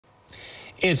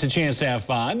It's a chance to have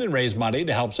fun and raise money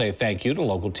to help say thank you to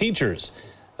local teachers.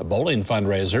 A bowling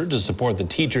fundraiser to support the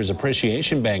Teachers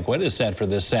Appreciation Banquet is set for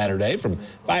this Saturday from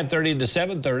 5:30 to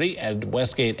 7:30 at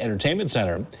Westgate Entertainment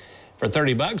Center. For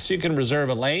 $30, you can reserve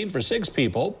a lane for 6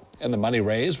 people, and the money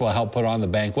raised will help put on the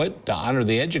banquet to honor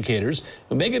the educators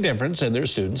who make a difference in their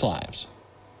students' lives.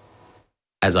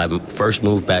 As I first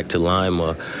moved back to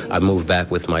Lima, I moved back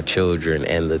with my children,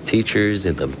 and the teachers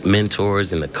and the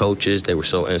mentors and the coaches, they were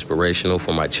so inspirational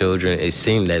for my children. It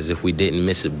seemed as if we didn't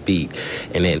miss a beat,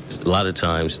 and then a lot of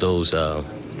times those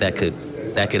that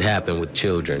could happen with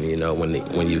children, you know,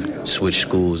 when you switch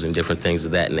schools and different things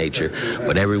of that nature.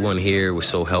 But everyone here was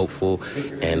so helpful,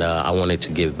 and I wanted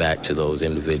to give back to those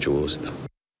individuals.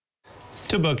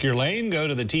 To book your lane, go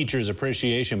to the Teachers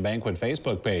Appreciation Banquet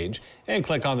Facebook page and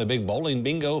click on the Big Bowling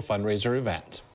Bingo fundraiser event.